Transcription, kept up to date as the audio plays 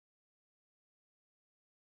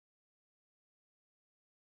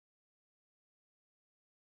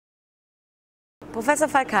Professor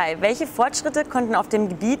Falkai, welche Fortschritte konnten auf dem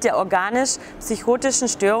Gebiet der organisch-psychotischen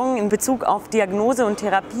Störungen in Bezug auf Diagnose und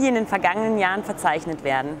Therapie in den vergangenen Jahren verzeichnet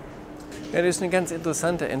werden? Ja, das ist eine ganz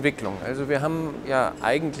interessante Entwicklung. Also wir haben ja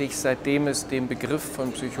eigentlich, seitdem es den Begriff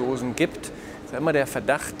von Psychosen gibt, ist immer der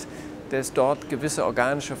Verdacht, dass dort gewisse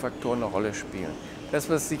organische Faktoren eine Rolle spielen.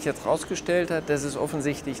 Das, was sich jetzt herausgestellt hat, dass es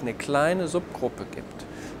offensichtlich eine kleine Subgruppe gibt.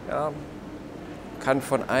 Ja, kann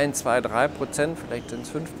von 1, 2, 3%, vielleicht sind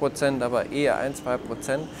es 5%, aber eher 1, 2%.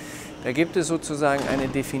 Da gibt es sozusagen eine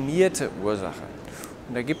definierte Ursache.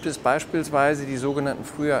 Und da gibt es beispielsweise die sogenannten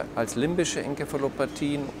früher als limbische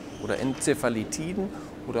Enkephalopathien oder Enzephalitiden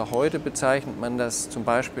oder heute bezeichnet man das zum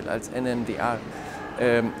Beispiel als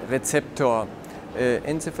NMDA-Rezeptor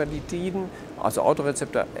Enzephalitiden, also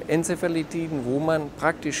Autorezeptor Enzephalitiden, wo man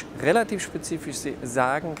praktisch relativ spezifisch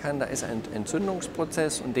sagen kann, da ist ein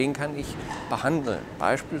Entzündungsprozess und den kann ich behandeln.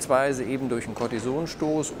 Beispielsweise eben durch einen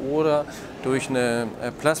Kortisonstoß oder durch eine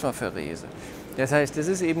Plasmapherese. Das heißt, es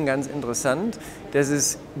ist eben ganz interessant, dass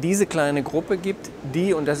es diese kleine Gruppe gibt,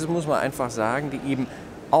 die, und das muss man einfach sagen, die eben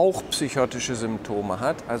auch psychotische Symptome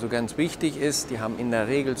hat. Also ganz wichtig ist, die haben in der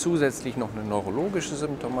Regel zusätzlich noch eine neurologische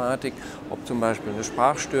Symptomatik, ob zum Beispiel eine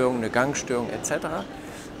Sprachstörung, eine Gangstörung etc.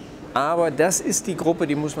 Aber das ist die Gruppe,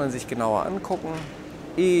 die muss man sich genauer angucken.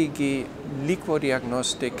 EEG,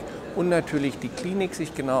 Liquordiagnostik und natürlich die Klinik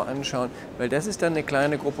sich genau anschauen, weil das ist dann eine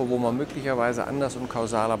kleine Gruppe, wo man möglicherweise anders und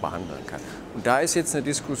kausaler behandeln kann. Und da ist jetzt eine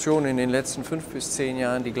Diskussion in den letzten 5 bis 10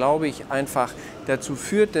 Jahren, die, glaube ich, einfach dazu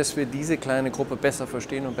führt, dass wir diese kleine Gruppe besser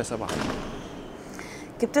verstehen und besser behandeln.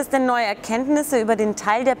 Gibt es denn neue Erkenntnisse über den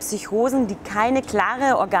Teil der Psychosen, die keine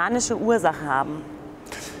klare organische Ursache haben?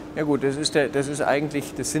 Ja gut, das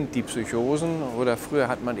sind die Psychosen, oder früher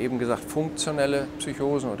hat man eben gesagt funktionelle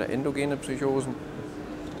Psychosen oder endogene Psychosen.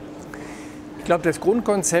 Ich glaube, das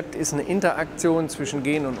Grundkonzept ist eine Interaktion zwischen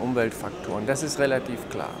Gen- und Umweltfaktoren. Das ist relativ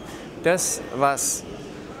klar. Das, was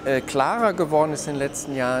klarer geworden ist in den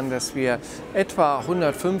letzten Jahren, dass wir etwa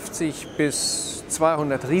 150 bis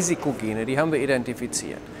 200 Risikogene, die haben wir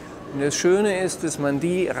identifiziert. Und das Schöne ist, dass man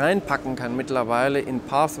die reinpacken kann mittlerweile in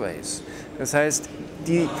Pathways. Das heißt,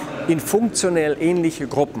 die in funktionell ähnliche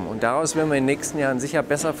Gruppen. Und daraus werden wir in den nächsten Jahren sicher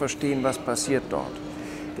besser verstehen, was passiert dort.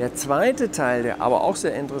 Der zweite Teil, der aber auch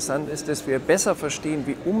sehr interessant ist, dass wir besser verstehen,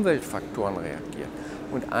 wie Umweltfaktoren reagieren.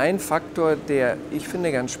 Und ein Faktor, der ich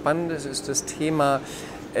finde ganz spannend ist, ist das Thema,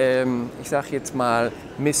 ich sage jetzt mal,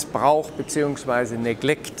 Missbrauch bzw.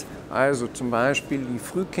 Neglekt. Also zum Beispiel die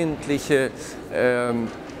frühkindliche,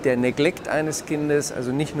 der Neglekt eines Kindes,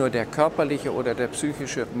 also nicht nur der körperliche oder der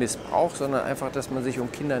psychische Missbrauch, sondern einfach, dass man sich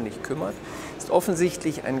um Kinder nicht kümmert, ist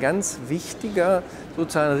offensichtlich ein ganz wichtiger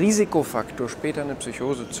sozusagen Risikofaktor, später eine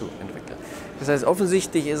Psychose zu entwickeln. Das heißt,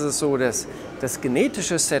 offensichtlich ist es so, dass das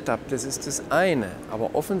genetische Setup, das ist das eine,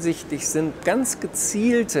 aber offensichtlich sind ganz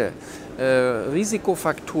gezielte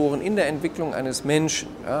Risikofaktoren in der Entwicklung eines Menschen,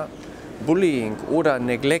 ja, Bullying oder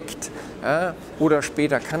Neglekt, ja, oder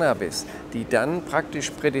später Cannabis, die dann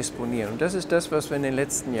praktisch prädisponieren. Und das ist das, was wir in den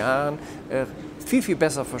letzten Jahren viel, viel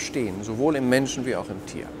besser verstehen, sowohl im Menschen wie auch im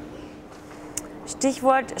Tier.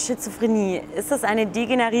 Stichwort Schizophrenie. Ist das eine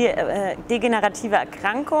degenerative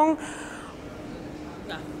Erkrankung?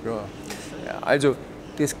 Ja, also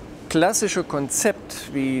das klassische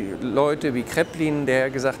Konzept, wie Leute wie Kraepelin, der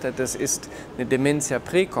gesagt hat, das ist eine Dementia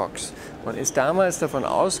praecox. Man ist damals davon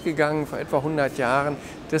ausgegangen, vor etwa 100 Jahren,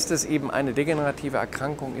 dass das eben eine degenerative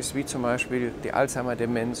Erkrankung ist, wie zum Beispiel die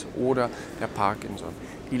Alzheimer-Demenz oder der Parkinson.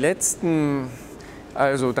 Die letzten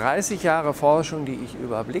 30 Jahre Forschung, die ich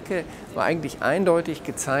überblicke, war eigentlich eindeutig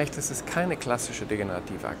gezeigt, dass es keine klassische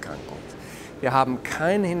degenerative Erkrankung ist. Wir haben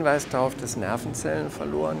keinen Hinweis darauf, dass Nervenzellen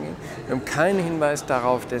verloren gehen. Wir haben keinen Hinweis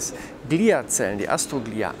darauf, dass Gliazellen, die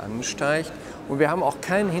Astroglia, ansteigt. Und wir haben auch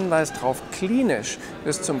keinen Hinweis darauf klinisch,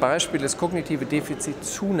 dass zum Beispiel das kognitive Defizit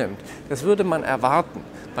zunimmt. Das würde man erwarten.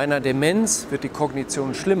 Bei einer Demenz wird die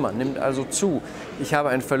Kognition schlimmer, nimmt also zu. Ich habe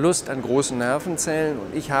einen Verlust an großen Nervenzellen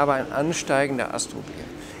und ich habe ein Ansteigen der Astroglia.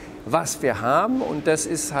 Was wir haben, und das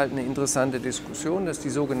ist halt eine interessante Diskussion, das ist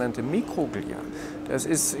die sogenannte Mikroglia. Das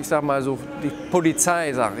ist, ich sage mal so, die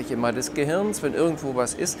Polizei, sage ich immer, des Gehirns, wenn irgendwo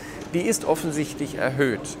was ist, die ist offensichtlich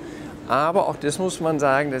erhöht. Aber auch das muss man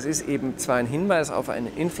sagen, das ist eben zwar ein Hinweis auf einen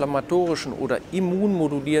inflammatorischen oder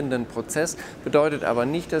immunmodulierenden Prozess, bedeutet aber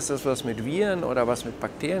nicht, dass das was mit Viren oder was mit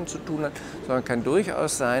Bakterien zu tun hat, sondern kann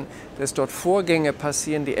durchaus sein, dass dort Vorgänge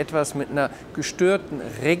passieren, die etwas mit einer gestörten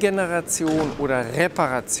Regeneration oder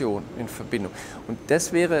Reparation in Verbindung. Und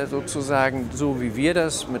das wäre sozusagen, so wie wir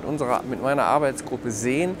das mit meiner Arbeitsgruppe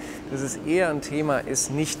sehen, dass es eher ein Thema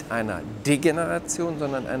ist, nicht einer Degeneration,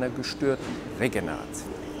 sondern einer gestörten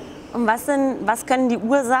Regeneration. Und was können die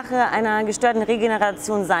Ursache einer gestörten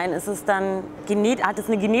Regeneration sein? Ist es dann hat es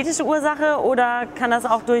eine genetische Ursache oder kann das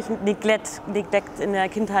auch durch Neglect in der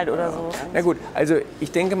Kindheit oder so? Na gut, also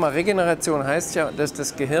ich denke mal, Regeneration heißt ja, dass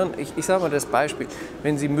das Gehirn, ich sage mal das Beispiel,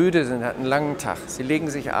 wenn Sie müde sind, hatten einen langen Tag, Sie legen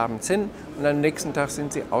sich abends hin und am nächsten Tag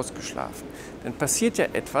sind Sie ausgeschlafen. Dann passiert ja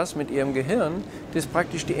etwas mit Ihrem Gehirn, dass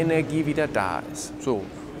praktisch die Energie wieder da ist. So.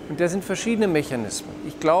 Und da sind verschiedene Mechanismen.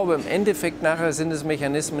 Ich glaube, im Endeffekt nachher sind es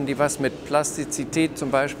Mechanismen, die was mit Plastizität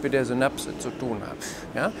zum Beispiel der Synapse zu tun haben.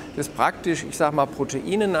 Ja? Dass praktisch, ich sage mal,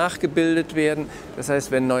 Proteine nachgebildet werden. Das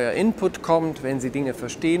heißt, wenn neuer Input kommt, wenn Sie Dinge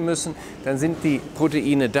verstehen müssen, dann sind die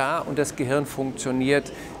Proteine da und das Gehirn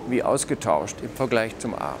funktioniert wie ausgetauscht im Vergleich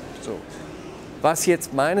zum Abend. So. Was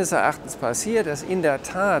jetzt meines Erachtens passiert, ist in der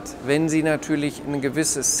Tat, wenn Sie natürlich ein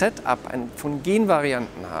gewisses Setup von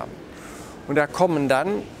Genvarianten haben, und da kommen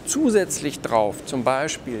dann zusätzlich drauf zum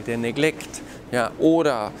Beispiel der Neglect, ja,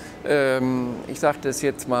 oder ich sage das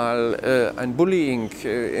jetzt mal, ein Bullying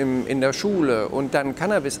in der Schule und dann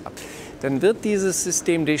Cannabis ab, dann wird dieses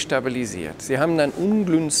System destabilisiert. Sie haben dann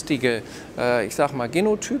ungünstige, ich sage mal,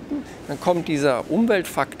 Genotypen, dann kommt dieser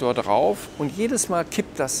Umweltfaktor drauf und jedes Mal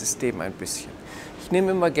kippt das System ein bisschen. Ich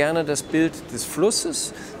nehme immer gerne das Bild des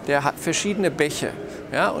Flusses, der hat verschiedene Bäche.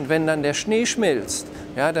 Ja, und wenn dann der Schnee schmilzt,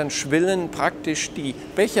 ja, dann schwillen praktisch die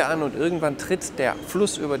Bäche an und irgendwann tritt der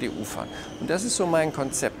Fluss über die Ufer. Und das ist so mein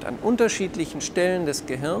Konzept. An unterschiedlichen Stellen des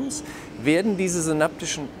Gehirns werden diese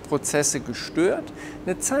synaptischen Prozesse gestört.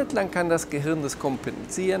 Eine Zeit lang kann das Gehirn das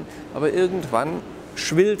kompensieren, aber irgendwann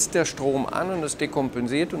schwillt der Strom an und es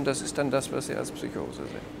dekompensiert und das ist dann das, was Sie als Psychose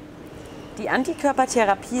sehen. Die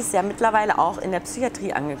Antikörpertherapie ist ja mittlerweile auch in der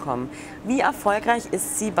Psychiatrie angekommen. Wie erfolgreich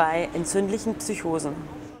ist sie bei entzündlichen Psychosen?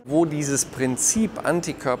 Wo dieses Prinzip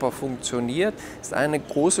Antikörper funktioniert, ist eine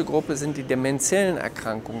große Gruppe, sind die dementiellen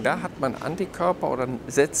Erkrankungen. Da hat man Antikörper oder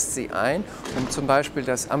setzt sie ein, um zum Beispiel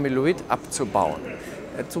das Amyloid abzubauen.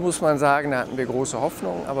 Dazu muss man sagen, da hatten wir große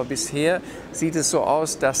Hoffnungen, aber bisher sieht es so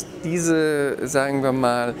aus, dass diese, sagen wir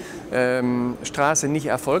mal, Straße nicht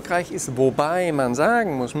erfolgreich ist, wobei man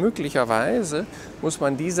sagen muss, möglicherweise muss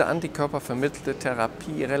man diese antikörpervermittelte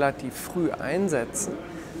Therapie relativ früh einsetzen,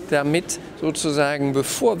 damit sozusagen,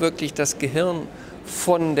 bevor wirklich das Gehirn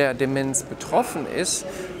von der Demenz betroffen ist,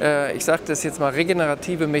 ich sage das jetzt mal,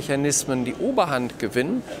 regenerative Mechanismen die Oberhand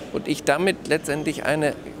gewinnen und ich damit letztendlich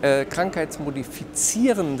eine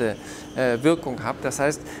krankheitsmodifizierende Wirkung habe. Das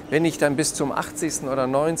heißt, wenn ich dann bis zum 80. oder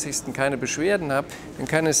 90. keine Beschwerden habe, dann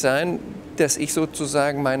kann es sein, dass ich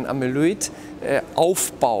sozusagen meinen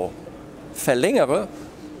Amyloid-Aufbau verlängere.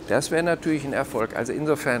 Das wäre natürlich ein Erfolg. Also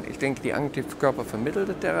insofern, ich denke, die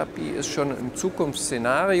antikörpervermittelte Therapie ist schon ein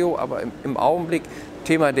Zukunftsszenario, aber im Augenblick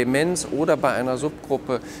Thema Demenz oder bei einer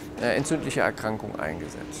Subgruppe entzündlicher Erkrankung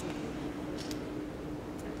eingesetzt.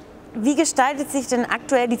 Wie gestaltet sich denn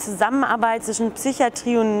aktuell die Zusammenarbeit zwischen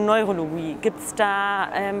Psychiatrie und Neurologie? Gibt es da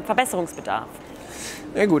Verbesserungsbedarf?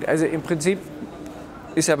 Ja gut, also im Prinzip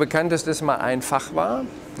ist ja bekannt, dass das mal ein Fach war,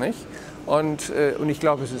 nicht? Und ich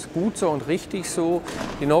glaube, es ist gut so und richtig so.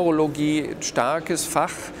 Die Neurologie, ein starkes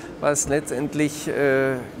Fach, was letztendlich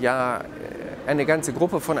ja, eine ganze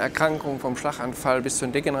Gruppe von Erkrankungen, vom Schlaganfall bis zu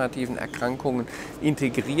den degenerativen Erkrankungen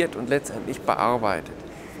integriert und letztendlich bearbeitet.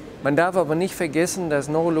 Man darf aber nicht vergessen, dass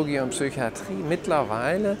Neurologie und Psychiatrie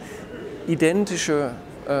mittlerweile identische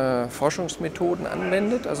Forschungsmethoden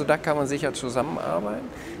anwendet. Also da kann man sicher zusammenarbeiten.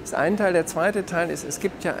 Das ist ein Teil. Der zweite Teil ist, es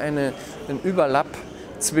gibt ja einen Überlapp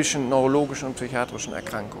zwischen neurologischen und psychiatrischen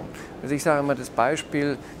Erkrankungen. Also ich sage immer das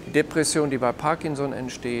Beispiel, die Depression, die bei Parkinson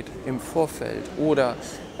entsteht im Vorfeld oder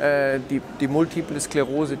die Multiple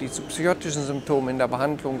Sklerose, die zu psychotischen Symptomen in der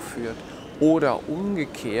Behandlung führt oder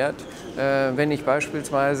umgekehrt, wenn ich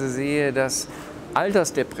beispielsweise sehe, dass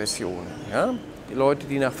Altersdepressionen, ja, die Leute,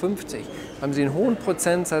 die nach 50, haben sie einen hohen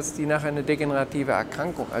Prozentsatz, die nachher eine degenerative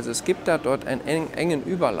Erkrankung. Also es gibt da dort einen engen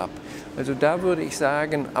Überlapp. Also da würde ich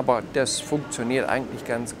sagen, aber das funktioniert eigentlich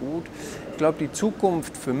ganz gut. Ich glaube, die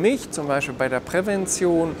Zukunft für mich, zum Beispiel bei der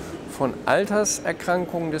Prävention von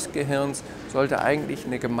Alterserkrankungen des Gehirns, sollte eigentlich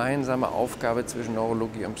eine gemeinsame Aufgabe zwischen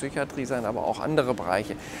Neurologie und Psychiatrie sein, aber auch andere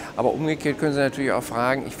Bereiche. Aber umgekehrt können Sie natürlich auch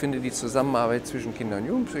fragen, ich finde die Zusammenarbeit zwischen Kinder- und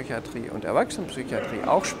Jugendpsychiatrie und Erwachsenenpsychiatrie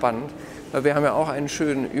auch spannend, weil wir haben ja auch einen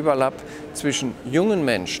schönen Überlapp zwischen jungen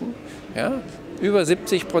Menschen, ja, über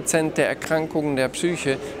 70% der Erkrankungen der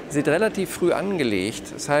Psyche sind relativ früh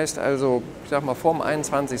angelegt. Das heißt also, ich sag mal, vor dem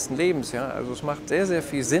 21. Lebensjahr. Also es macht sehr, sehr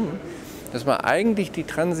viel Sinn, dass man eigentlich die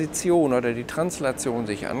Transition oder die Translation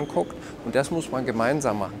sich anguckt. Und das muss man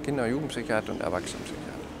gemeinsam machen, Kinder-, Jugendpsychiater und Erwachsenenpsychiater.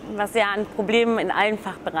 Was ja ein Problem in allen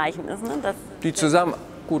Fachbereichen ist, ne?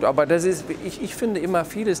 gut, aber das ist, ich finde immer,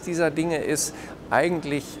 vieles dieser Dinge ist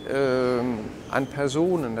eigentlich an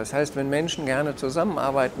Personen. Das heißt, wenn Menschen gerne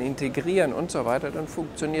zusammenarbeiten, integrieren und so weiter, dann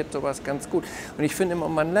funktioniert sowas ganz gut. Und ich finde immer,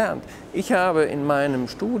 man lernt. Ich habe in meinem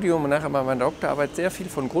Studium und nachher bei meiner Doktorarbeit sehr viel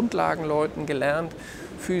von Grundlagenleuten gelernt,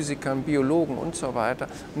 Physikern, Biologen und so weiter.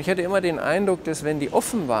 Und ich hatte immer den Eindruck, dass wenn die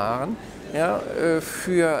offen waren, ja,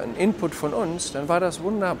 für einen Input von uns, dann war das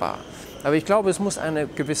wunderbar. Aber ich glaube, es muss eine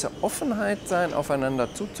gewisse Offenheit sein,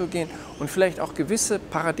 aufeinander zuzugehen und vielleicht auch gewisse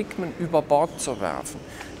Paradigmen über Bord zu werfen,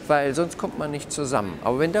 weil sonst kommt man nicht zusammen.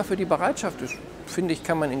 Aber wenn dafür die Bereitschaft ist, finde ich,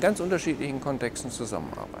 kann man in ganz unterschiedlichen Kontexten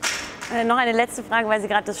zusammenarbeiten. Noch eine letzte Frage, weil Sie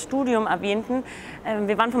gerade das Studium erwähnten.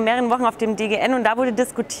 Wir waren vor mehreren Wochen auf dem DGN und da wurde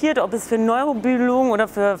diskutiert, ob es für Neurobiologen oder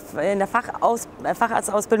für in der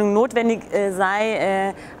Facharztausbildung notwendig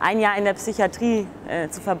sei, ein Jahr in der Psychiatrie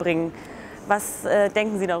zu verbringen. Was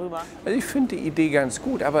denken Sie darüber? Also ich finde die Idee ganz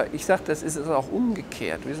gut, aber ich sage, das ist es auch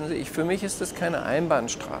umgekehrt. Wissen Sie, für mich ist das keine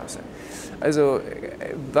Einbahnstraße. Also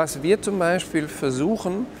was wir zum Beispiel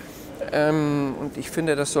versuchen, und ich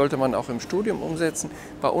finde, das sollte man auch im Studium umsetzen,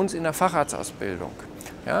 bei uns in der Facharztausbildung,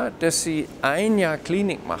 ja, dass Sie ein Jahr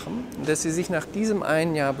Klinik machen und dass Sie sich nach diesem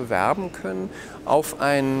einen Jahr bewerben können auf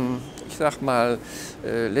einen, ich sag mal,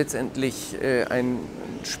 letztendlich ein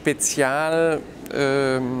Spezialtrack.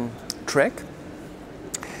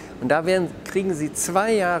 Und da kriegen Sie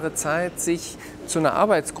 2 Jahre Zeit, sich zu einer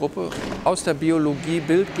Arbeitsgruppe aus der Biologie,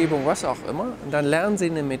 Bildgebung, was auch immer. Und dann lernen Sie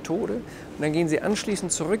eine Methode und dann gehen Sie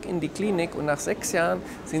anschließend zurück in die Klinik und nach 6 Jahren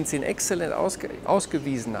sind Sie ein exzellent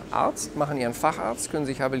ausgewiesener Arzt, machen Ihren Facharzt, können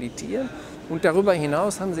sich habilitieren und darüber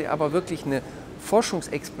hinaus haben Sie aber wirklich eine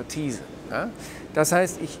Forschungsexpertise. Ja? Das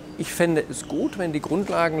heißt, ich fände es gut, wenn die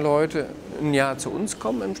Grundlagenleute ein Jahr zu uns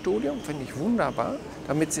kommen im Studium, finde ich wunderbar,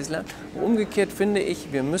 damit sie es lernen. Umgekehrt finde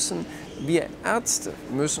ich, wir Ärzte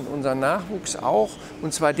müssen unseren Nachwuchs auch,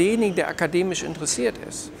 und zwar denjenigen, der akademisch interessiert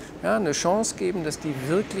ist, ja, eine Chance geben, dass die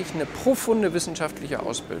wirklich eine profunde wissenschaftliche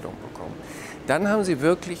Ausbildung bekommen. Dann haben sie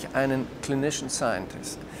wirklich einen Clinician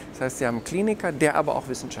Scientist. Das heißt, sie haben einen Kliniker, der aber auch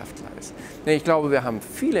Wissenschaftler ist. Ich glaube, wir haben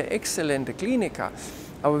viele exzellente Kliniker,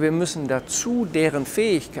 aber wir müssen dazu deren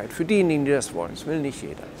Fähigkeit, für diejenigen, die das wollen, das will nicht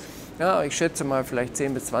jeder. Ja, ich schätze mal vielleicht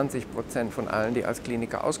 10–20% von allen, die als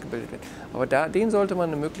Kliniker ausgebildet werden. Aber denen sollte man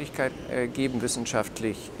eine Möglichkeit geben,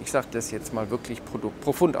 wissenschaftlich, ich sage das jetzt mal wirklich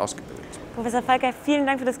profund ausgebildet zu werden. Professor Falkai, vielen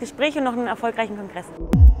Dank für das Gespräch und noch einen erfolgreichen Kongress.